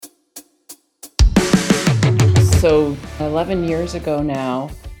So 11 years ago now,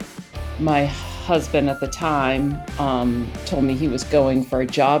 my husband at the time told me he was going for a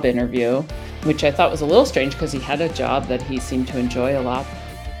job interview, which I thought was a little strange because he had a job that he seemed to enjoy a lot.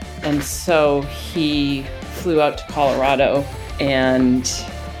 And so he flew out to Colorado and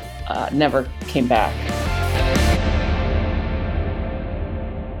never came back.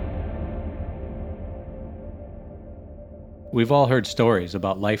 We've all heard stories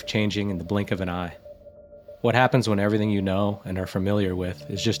about life changing in the blink of an eye. What happens when everything you know and are familiar with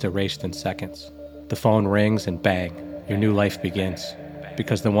is just erased in seconds? The phone rings and bang, your new life begins.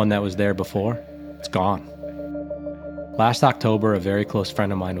 Because the one that was there before, it's gone. Last October, a very close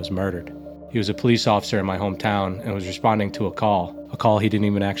friend of mine was murdered. He was a police officer in my hometown and was responding to a call he didn't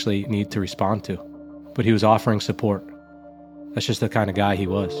even actually need to respond to. But he was offering support. That's just the kind of guy he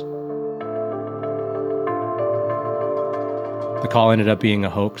was. The call ended up being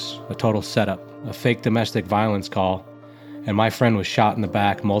a hoax, a total setup, a fake domestic violence call, and my friend was shot in the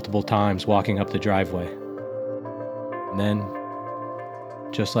back multiple times walking up the driveway. And then,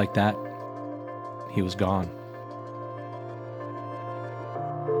 just like that, he was gone.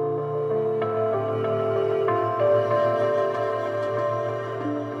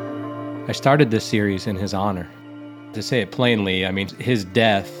 I started this series in his honor. To say it plainly, his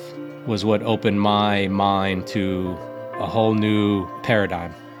death was what opened my mind to a whole new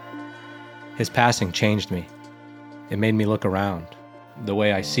paradigm. His passing changed me. It made me look around. The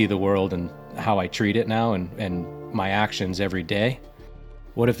way I see the world and how I treat it now and my actions every day.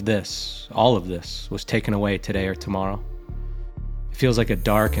 What if all of this, was taken away today or tomorrow? It feels like a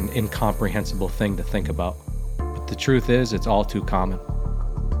dark and incomprehensible thing to think about. But the truth is, it's all too common.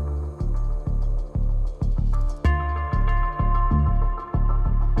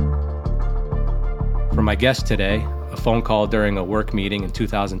 For my guest today, a phone call during a work meeting in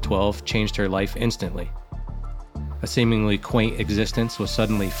 2012 changed her life instantly. A seemingly quaint existence was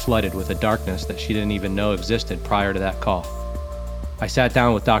suddenly flooded with a darkness that she didn't even know existed prior to that call. I sat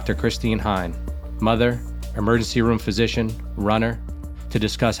down with Dr. Christine Hein, mother, emergency room physician, runner, to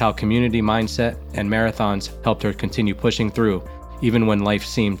discuss how community mindset and marathons helped her continue pushing through, even when life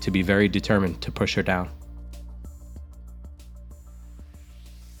seemed to be very determined to push her down.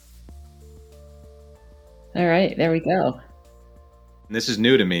 All right, there we go. This is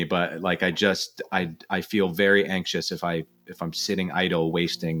new to me, but I feel very anxious if I'm sitting idle,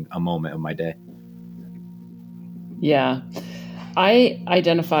 wasting a moment of my day. Yeah, I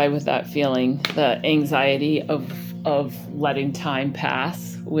identify with that feeling, the anxiety of letting time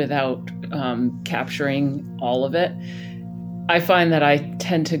pass without capturing all of it. I find that I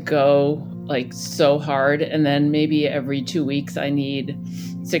tend to go so hard, and then maybe every 2 weeks I need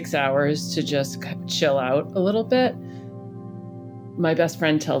 6 hours to just chill out a little bit. My best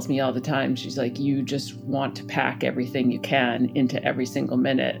friend tells me all the time, she's like, you just want to pack everything you can into every single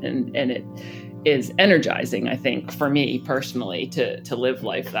minute. And it is energizing, I think, for me personally, to live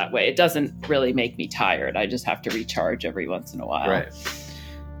life that way. It doesn't really make me tired. I just have to recharge every once in a while. Right.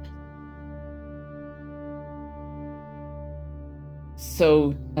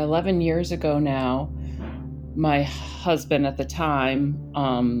 So 11 years ago now, my husband at the time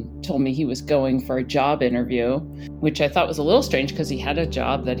told me he was going for a job interview, which I thought was a little strange because he had a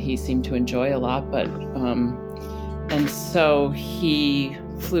job that he seemed to enjoy a lot. And so he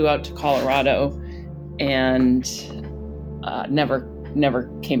flew out to Colorado and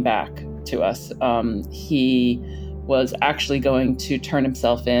never came back to us. He was actually going to turn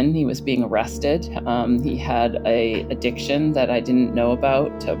himself in. He was being arrested. He had an addiction that I didn't know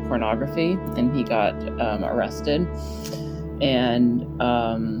about to pornography, and he got arrested and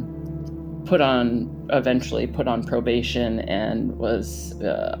eventually put on probation and was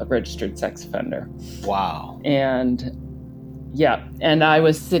a registered sex offender. Wow. And I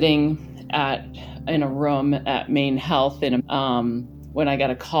was sitting in a room at Maine Health when I got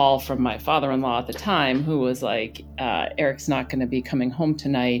a call from my father-in-law at the time, who was like, Eric's not going to be coming home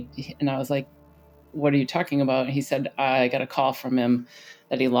tonight. And I was like, what are you talking about? And he said, I got a call from him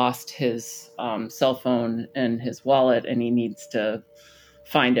that he lost his cell phone and his wallet, and he needs to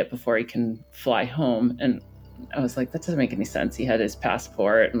find it before he can fly home. And I was like, that doesn't make any sense. He had his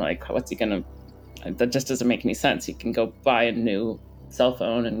passport, and that just doesn't make any sense. He can go buy a new cell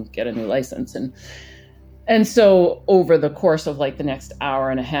phone and get a new license. And so over the course of the next hour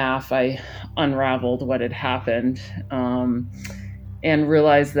and a half, I unraveled what had happened and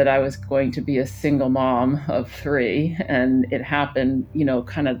realized that I was going to be a single mom of 3. And it happened,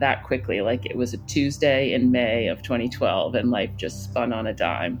 kind of that quickly. It was a Tuesday in May of 2012, and life just spun on a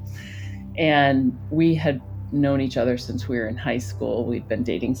dime. And we had known each other since we were in high school. We'd been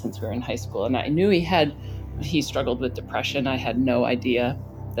dating since we were in high school. And I knew he had he struggled with depression. I had no idea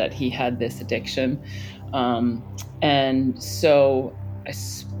that he had this addiction. And so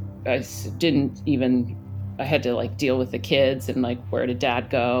I didn't even, I had to like deal with the kids and like, where did dad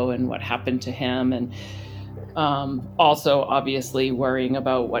go and what happened to him? And also obviously worrying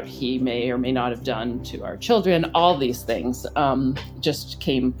about what he may or may not have done to our children. All these things just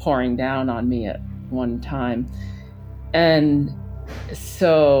came pouring down on me at one time. And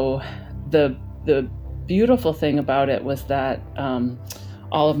so the beautiful thing about it was that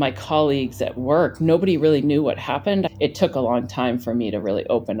all of my colleagues at work, nobody really knew what happened. It took a long time for me to really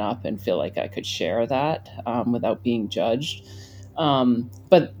open up and feel like I could share that without being judged.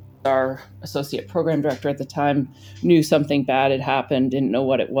 But our associate program director at the time knew something bad had happened, didn't know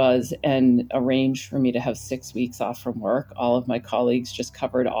what it was, and arranged for me to have 6 weeks off from work. All of my colleagues just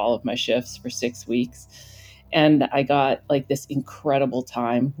covered all of my shifts for 6 weeks. And I got like this incredible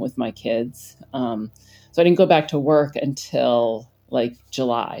time with my kids. So I didn't go back to work until like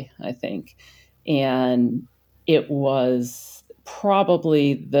July, I think. And it was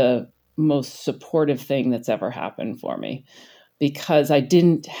probably the most supportive thing that's ever happened for me, because I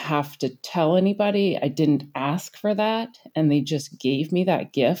didn't have to tell anybody. I didn't ask for that. And they just gave me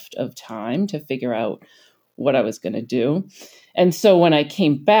that gift of time to figure out what I was going to do. And so when I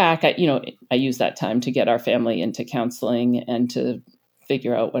came back, I used that time to get our family into counseling and to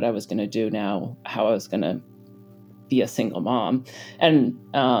figure out what I was going to do now, how I was going to be a single mom. And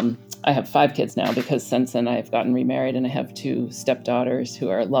I have 5 kids now, because since then I've gotten remarried, and I have 2 stepdaughters who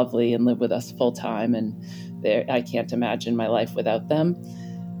are lovely and live with us full time. And I can't imagine my life without them.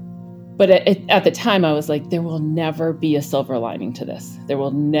 But at the time I was like, there will never be a silver lining to this. There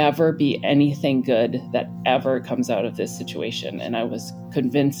will never be anything good that ever comes out of this situation. And I was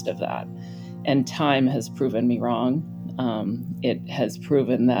convinced of that. And time has proven me wrong. It has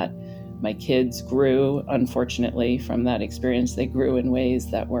proven that my kids grew, unfortunately, from that experience. They grew in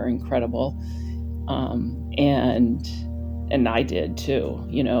ways that were incredible. And I did too,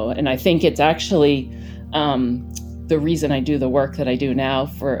 and I think it's actually the reason I do the work that I do now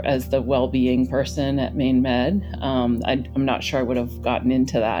as the well-being person at Maine Med. I'm not sure I would have gotten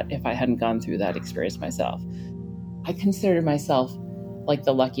into that if I hadn't gone through that experience myself. I considered myself like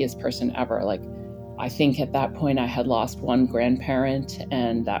the luckiest person ever. Like, I think at that point I had lost one grandparent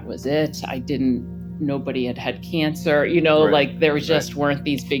and that was it. Nobody had had cancer, right. Like there just weren't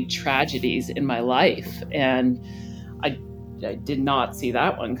these big tragedies in my life. And I did not see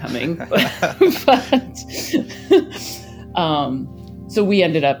that one coming. So we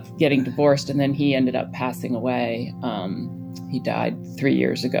ended up getting divorced, and then he ended up passing away. He died 3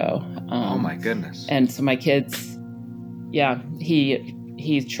 years ago. Oh my goodness. And so my kids,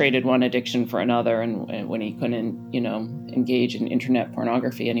 he traded one addiction for another. And when he couldn't, engage in internet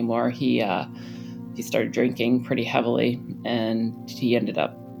pornography anymore, he started drinking pretty heavily, and he ended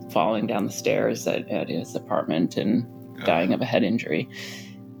up falling down the stairs at his apartment and dying of a head injury.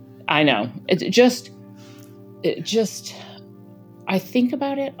 I know. It just, I think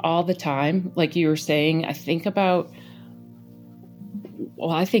about it all the time. Like you were saying, I think about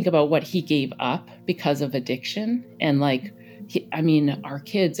what he gave up because of addiction. And like, our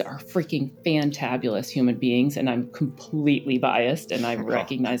kids are freaking fantabulous human beings, and I'm completely biased and I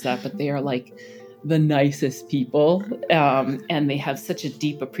recognize that, but they are like the nicest people. And they have such a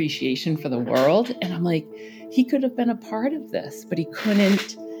deep appreciation for the world. And I'm like, he could have been a part of this, but he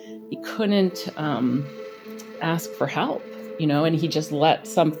couldn't ask for help, and he just let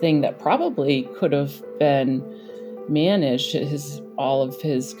something that probably could have been managed, all of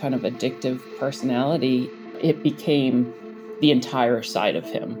his kind of addictive personality, it became the entire side of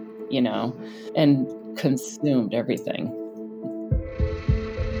him, and consumed everything.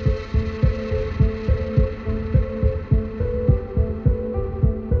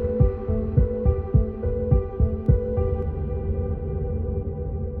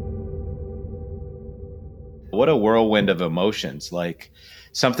 What a whirlwind of emotions, like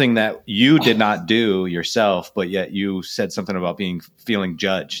something that you did not do yourself, but yet you said something about feeling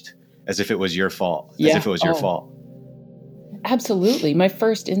judged as if it was your fault, as if it was your fault. Absolutely. My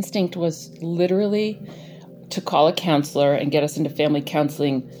first instinct was literally to call a counselor and get us into family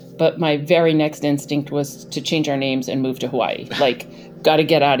counseling. But my very next instinct was to change our names and move to Hawaii. Like, got to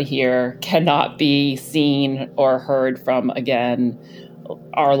get out of here, cannot be seen or heard from again.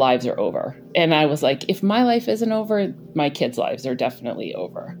 Our lives are over. And I was like, if my life isn't over, my kids' lives are definitely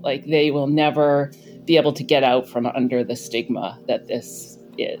over. Like, they will never be able to get out from under the stigma that this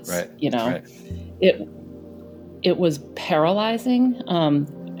is, Right. It was paralyzing,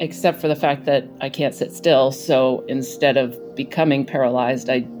 except for the fact that I can't sit still. So instead of becoming paralyzed,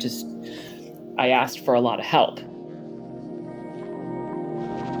 I I asked for a lot of help.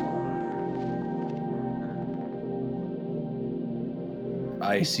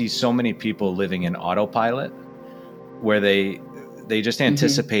 I see so many people living in autopilot where they just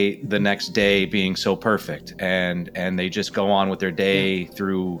anticipate the next day being so perfect, and they just go on with their day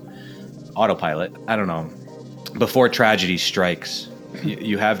through autopilot. I don't know. Before tragedy strikes,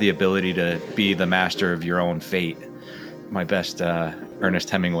 you have the ability to be the master of your own fate. My best Ernest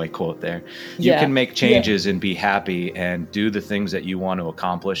Hemingway quote there. You can make changes and be happy and do the things that you want to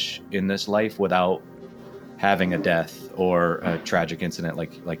accomplish in this life without having a death or a tragic incident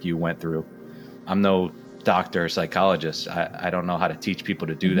like you went through. I'm no doctor or psychologist. I don't know how to teach people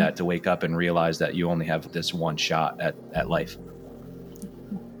to do that, to wake up and realize that you only have this one shot at life.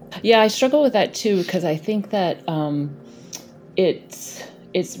 Yeah, I struggle with that too, because I think that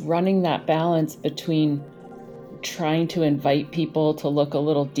it's running that balance between trying to invite people to look a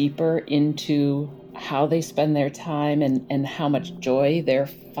little deeper into how they spend their time and how much joy they're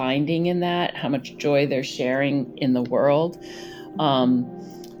finding in that, how much joy they're sharing in the world.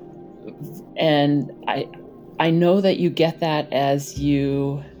 And I know that you get that as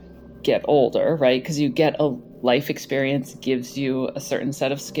you get older, right? Because you get a life experience gives you a certain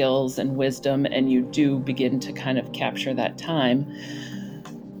set of skills and wisdom, and you do begin to kind of capture that time.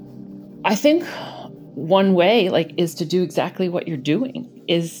 I think one way is to do exactly what you're doing,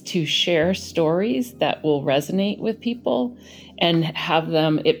 is to share stories that will resonate with people and have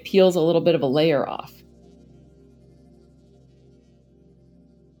them, it peels a little bit of a layer off.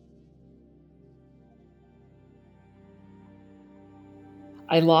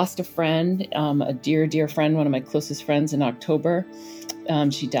 I lost a friend, a dear, dear friend, one of my closest friends, in October.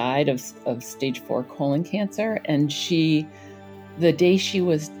 She died of stage 4 colon cancer. And the day she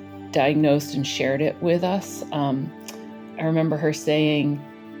was diagnosed and shared it with us, I remember her saying,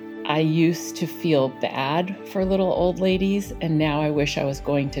 "I used to feel bad for little old ladies, and now I wish I was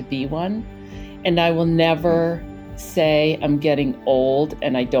going to be one. And I will never say I'm getting old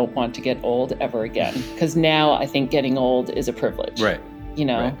and I don't want to get old ever again." Because now I think getting old is a privilege. Right.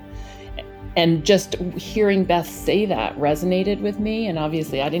 Right. And just hearing Beth say that resonated with me. And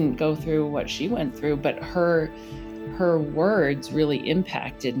obviously I didn't go through what she went through, but her words really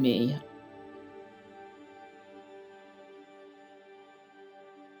impacted me.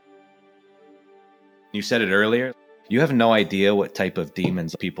 You said it earlier. You have no idea what type of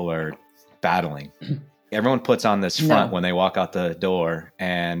demons people are battling. Everyone puts on this front when they walk out the door,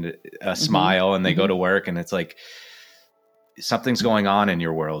 and a smile, and they go to work, and it's like something's going on in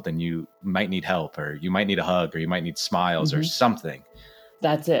your world, and you might need help, or you might need a hug, or you might need smiles or something.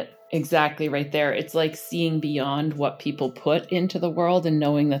 That's it. Exactly, right there. It's like seeing beyond what people put into the world and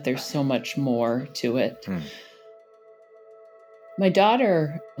knowing that there's so much more to it. My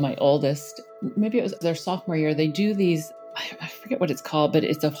daughter, my oldest, maybe it was their sophomore year, they do these, I forget what it's called, but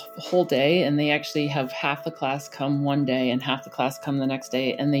it's a whole day, and they actually have half the class come one day and half the class come the next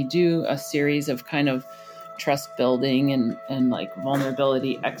day. And they do a series of kind of trust building and like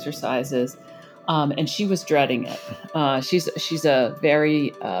vulnerability exercises. And she was dreading it. She's a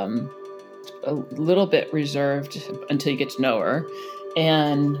very, a little bit reserved until you get to know her.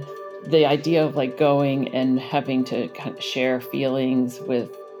 And the idea of like going and having to kind of share feelings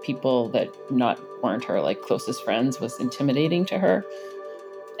with people that weren't her like closest friends was intimidating to her.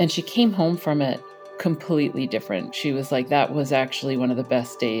 And she came home from it completely different. She was like, that was actually one of the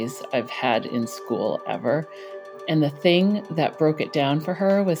best days I've had in school ever. And the thing that broke it down for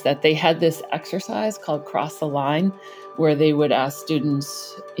her was that they had this exercise called Cross the Line, where they would ask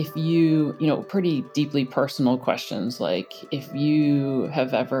students, if you pretty deeply personal questions, like if you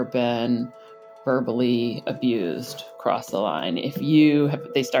have ever been verbally abused, cross the line.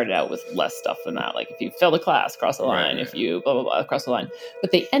 They started out with less stuff than that. Like if you failed a class, cross the line. Right. If you blah, blah, blah, cross the line.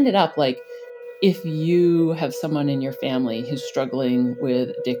 But they ended up like, if you have someone in your family who's struggling with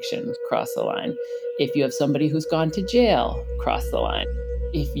addiction, cross the line. If you have somebody who's gone to jail, cross the line.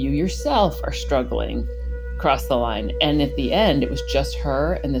 If you yourself are struggling, cross the line. And at the end, it was just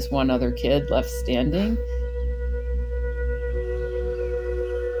her and this one other kid left standing.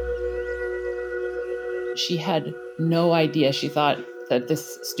 She had no idea. She thought that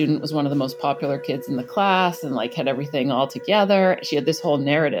this student was one of the most popular kids in the class and like had everything all together. She had this whole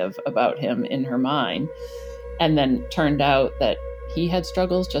narrative about him in her mind. And then turned out that he had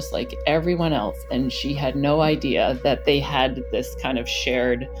struggles just like everyone else. And she had no idea that they had this kind of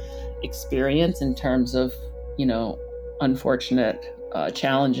shared experience in terms of, unfortunate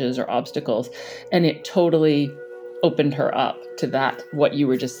challenges or obstacles. And it totally opened her up to that, what you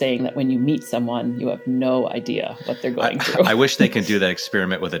were just saying, that when you meet someone, you have no idea what they're going through. I wish they could do that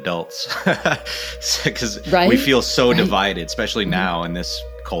experiment with adults, because Right? we feel so divided, especially now in this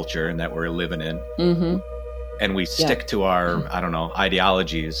culture and that we're living in. And we stick to our, I don't know,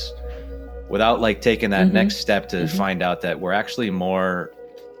 ideologies without like taking that next step to find out that we're actually more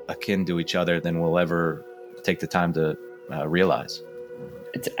akin to each other than we'll ever take the time to realize.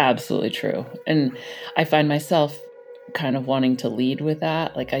 It's absolutely true. And I find myself kind of wanting to lead with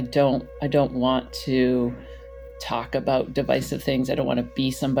that. Like, I don't want to talk about divisive things. I don't want to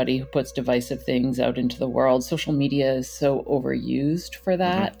be somebody who puts divisive things out into the world. Social media is so overused for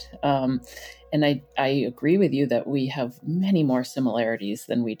that. And I agree with you that we have many more similarities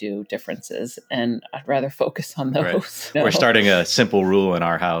than we do differences. And I'd rather focus on those. Right. We're starting a simple rule in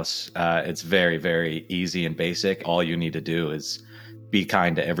our house. It's very, very easy and basic. All you need to do is be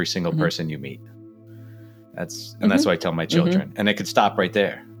kind to every single person you meet. That's what I tell my children. And it could stop right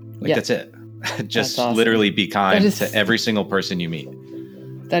there. Like, that's it. Just awesome. Literally be kind to every single person you meet.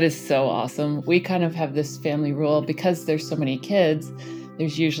 That is so awesome. We kind of have this family rule because there's so many kids.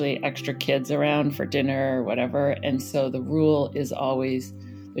 There's usually extra kids around for dinner or whatever. And so the rule is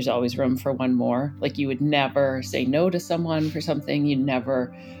there's always room for one more. Like, you would never say no to someone for something. You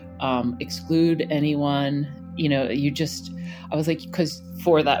never exclude anyone. You know, I was like, because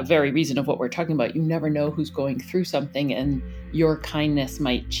for that very reason of what we're talking about, you never know who's going through something, and your kindness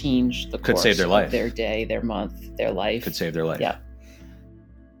might change the course save their life, of their day, their month, their life. Could save their life. Yeah.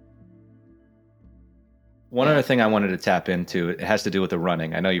 One other thing I wanted to tap into, it has to do with the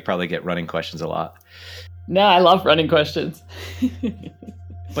running. I know you probably get running questions a lot. No, I love running questions.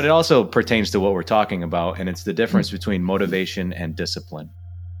 But it also pertains to what we're talking about, and it's the difference between motivation and discipline.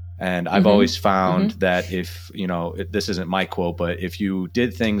 And I've always found that if, you know, this isn't my quote, but if you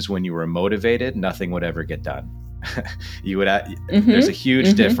did things when you were motivated, nothing would ever get done. You would, there's a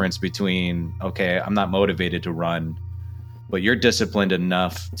huge difference between, okay, I'm not motivated to run, but you're disciplined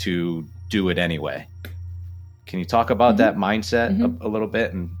enough to do it anyway. Can you talk about that mindset a little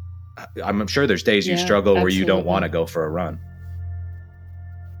bit? And I'm sure there's days you struggle where you don't want to go for a run.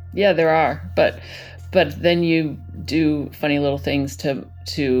 Yeah, there are. But then you do funny little things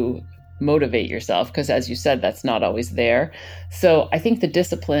to motivate yourself, because as you said, that's not always there. So I think the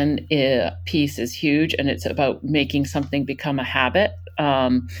discipline piece is huge, and it's about making something become a habit,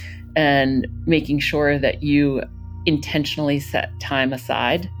 and making sure that you intentionally set time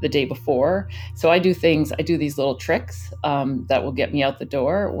aside the day before. So I do these little tricks that will get me out the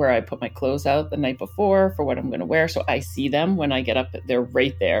door, where I put my clothes out the night before for what I'm going to wear. So I see them when I get up, they're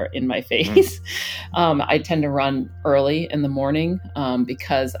right there in my face. I tend to run early in the morning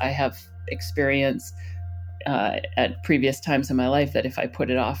because I have experience at previous times in my life that if I put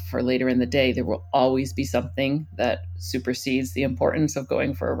it off for later in the day, there will always be something that supersedes the importance of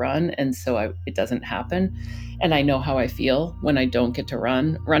going for a run. And so it doesn't happen. And I know how I feel when I don't get to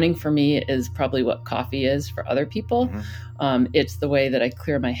run. Running for me is probably what coffee is for other people. It's the way that I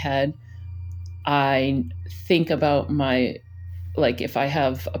clear my head. I think about if I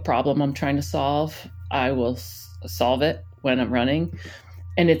have a problem I'm trying to solve, I will solve it when I'm running.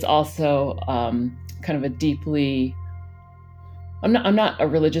 And it's also kind of a deeply, I'm not a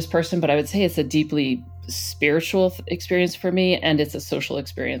religious person, but I would say it's a deeply spiritual experience for me, and it's a social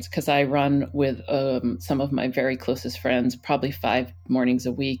experience, because I run with some of my very closest friends probably 5 mornings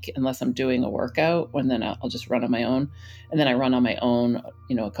a week, unless I'm doing a workout, and then I'll just run on my own. And then I run on my own,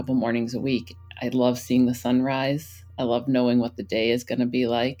 a couple mornings a week. I love seeing the sunrise. I love knowing what the day is going to be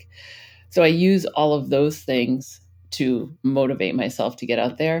like. So I use all of those things to motivate myself to get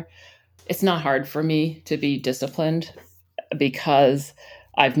out there. It's not hard for me to be disciplined because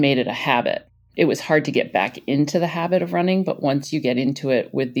I've made it a habit. It was hard to get back into the habit of running, but once you get into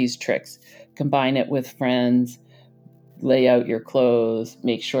it with these tricks, combine it with friends, lay out your clothes,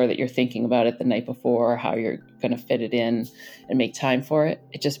 make sure that you're thinking about it the night before, how you're going to fit it in and make time for it.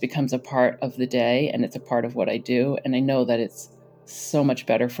 It just becomes a part of the day, and it's a part of what I do. And I know that it's so much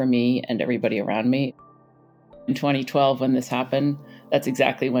better for me and everybody around me. In 2012, when this happened, that's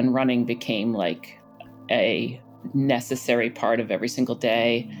exactly when running became like a necessary part of every single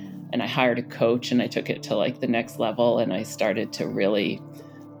day. And I hired a coach, and I took it to like the next level. And I started to really,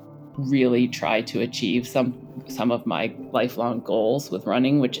 really try to achieve some of my lifelong goals with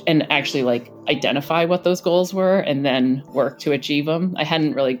running, and actually like identify what those goals were and then work to achieve them. I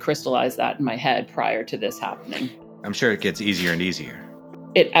hadn't really crystallized that in my head prior to this happening. I'm sure it gets easier and easier.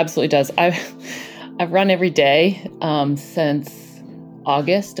 It absolutely does. I've run every day since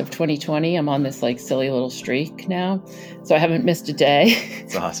August of 2020. I'm on this like silly little streak now. So I haven't missed a day.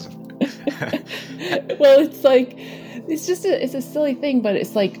 It's awesome. Well, it's like, it's a silly thing, but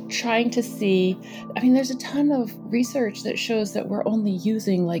it's like trying to see. I mean, there's a ton of research that shows that we're only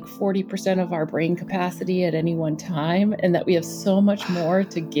using like 40% of our brain capacity at any one time, and that we have so much more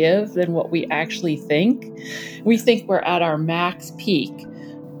to give than what we actually think. We think we're at our max peak.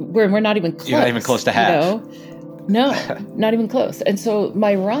 We're not even close. You're not even close to half. No, not even close. And so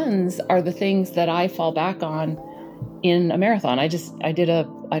my runs are the things that I fall back on in a marathon. I did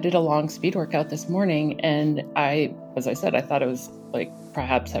a long speed workout this morning, and as I said, I thought it was like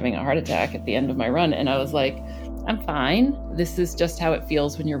perhaps having a heart attack at the end of my run. And I was like, I'm fine. This is just how it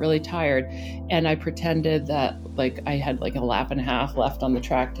feels when you're really tired. And I pretended that like I had like a lap and a half left on the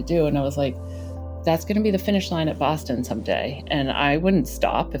track to do. And I was like, that's going to be the finish line at Boston someday. And I wouldn't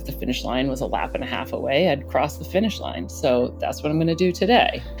stop if the finish line was a lap and a half away. I'd cross the finish line. So that's what I'm going to do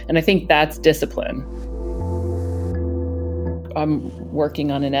today. And I think that's discipline. I'm working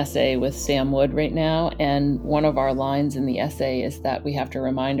on an essay with Sam Wood right now, and one of our lines in the essay is that we have to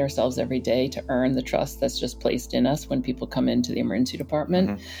remind ourselves every day to earn the trust that's just placed in us when people come into the emergency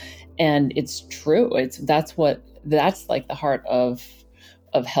department. Mm-hmm. And it's true. That's like the heart of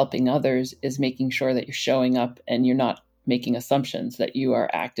helping others, is making sure that you're showing up and you're not making assumptions, that you are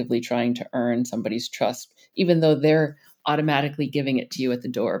actively trying to earn somebody's trust, even though they're automatically giving it to you at the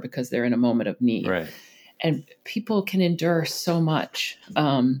door because they're in a moment of need. Right. And people can endure so much.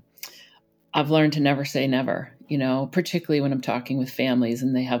 I've learned to never say never, particularly when I'm talking with families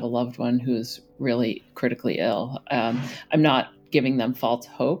and they have a loved one who's really critically ill. I'm not giving them false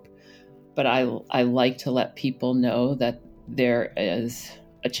hope, but I like to let people know that there is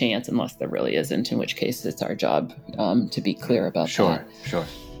a chance, unless there really isn't, in which case it's our job to be clear about that. Sure.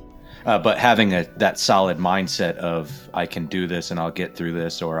 But having that solid mindset of I can do this and I'll get through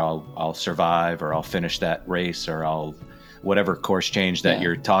this, or I'll survive, or I'll finish that race, or I'll whatever course change that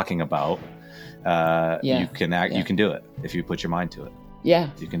you're talking about. You can do it if you put your mind to it.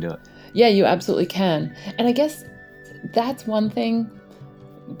 Yeah, you can do it. Yeah, you absolutely can. And I guess that's one thing.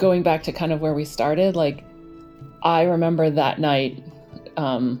 Going back to kind of where we started, like I remember that night,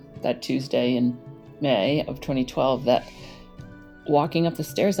 that Tuesday in May of 2012, that walking up the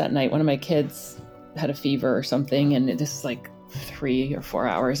stairs that night, one of my kids had a fever or something, and this is like 3 or 4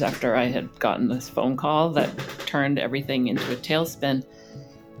 hours after I had gotten this phone call that turned everything into a tailspin.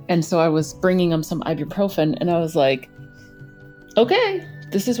 And so I was bringing him some ibuprofen, and I was like, okay,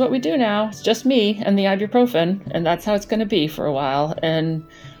 this is what we do now. It's just me and the ibuprofen, and that's how it's going to be for a while. And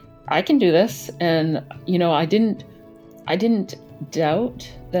I can do this. And, I didn't doubt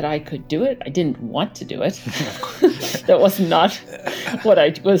that I could do it. I didn't want to do it. That was not what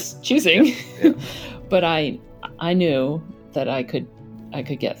I was choosing. Yeah. But I knew that I could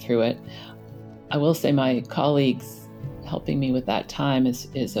get through it. I will say my colleagues helping me with that time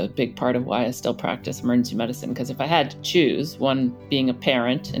is a big part of why I still practice emergency medicine. Because if I had to choose, one being a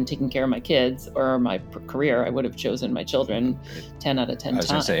parent and taking care of my kids, or my career, I would have chosen my children 10 out of 10 times.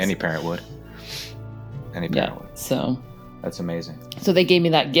 I was going to say any parent would. Any parent would. So that's amazing. So they gave me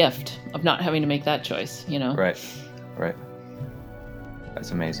that gift of not having to make that choice, Right.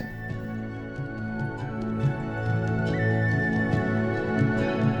 That's amazing.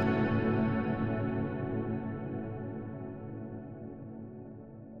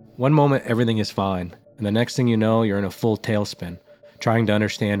 One moment, everything is fine, and the next thing you know, you're in a full tailspin, trying to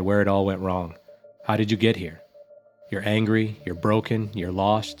understand where it all went wrong. How did you get here? You're angry, you're broken, you're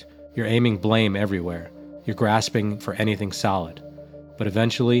lost, you're aiming blame everywhere. You're grasping for anything solid. But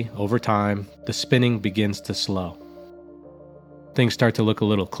eventually, over time, the spinning begins to slow. Things start to look a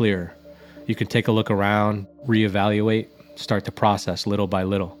little clearer. You can take a look around, reevaluate, start to process little by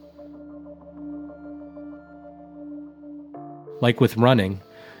little. Like with running,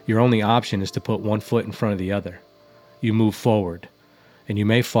 your only option is to put one foot in front of the other. You move forward. And you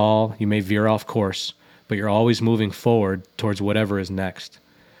may fall, you may veer off course, but you're always moving forward towards whatever is next.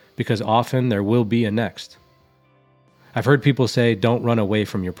 Because often there will be a next. I've heard people say, don't run away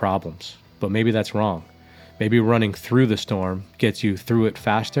from your problems, but maybe that's wrong. Maybe running through the storm gets you through it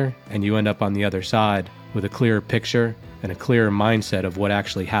faster, and you end up on the other side with a clearer picture and a clearer mindset of what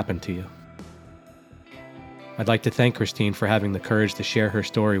actually happened to you. I'd like to thank Christine for having the courage to share her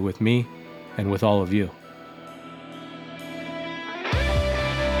story with me and with all of you.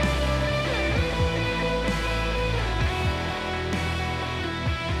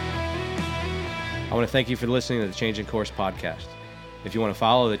 I want to thank you for listening to the Changing Course podcast. If you want to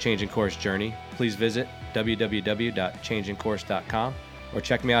follow the Changing Course journey, please visit www.changingcourse.com or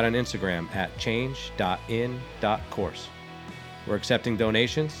check me out on Instagram at change.in.course. We're accepting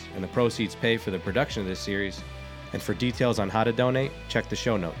donations, and the proceeds pay for the production of this series. And for details on how to donate, check the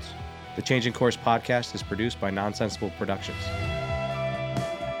show notes. The Changing Course podcast is produced by Nonsensible Productions.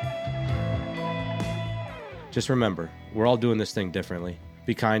 Just remember, we're all doing this thing differently.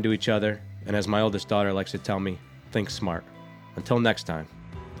 Be kind to each other, and as my oldest daughter likes to tell me, think smart. Until next time,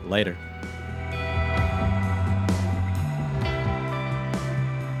 later.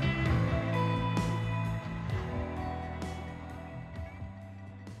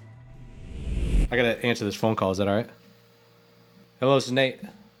 I gotta answer this phone call. Is that all right? Hello, this is Nate.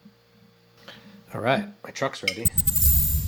 All right, my truck's ready.